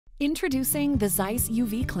Introducing the ZEISS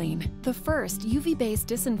UVClean, the first UV-based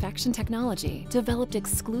disinfection technology developed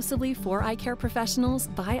exclusively for eye care professionals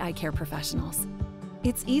by eye care professionals.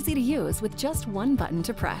 It's easy to use with just one button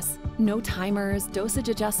to press. No timers, dosage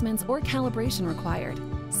adjustments, or calibration required.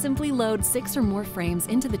 Simply load 6 or more frames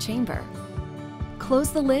into the chamber.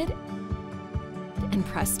 Close the lid and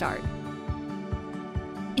press start.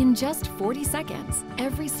 In just 40 seconds,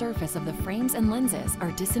 every surface of the frames and lenses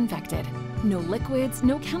are disinfected. No liquids,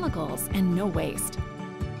 no chemicals, and no waste.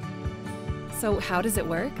 So how does it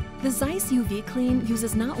work? The ZEISS UVClean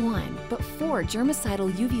uses not one, but 4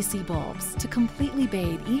 germicidal UVC bulbs to completely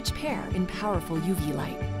bathe each pair in powerful UV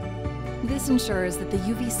light. This ensures that the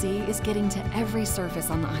UVC is getting to every surface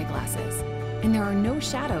on the eyeglasses, and there are no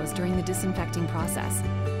shadows during the disinfecting process.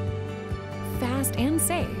 Fast and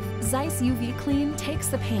safe, ZEISS UVClean takes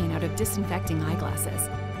the pain out of disinfecting eyeglasses,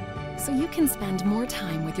 so you can spend more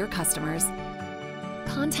time with your customers.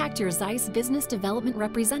 Contact your ZEISS Business Development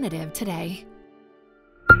representative today.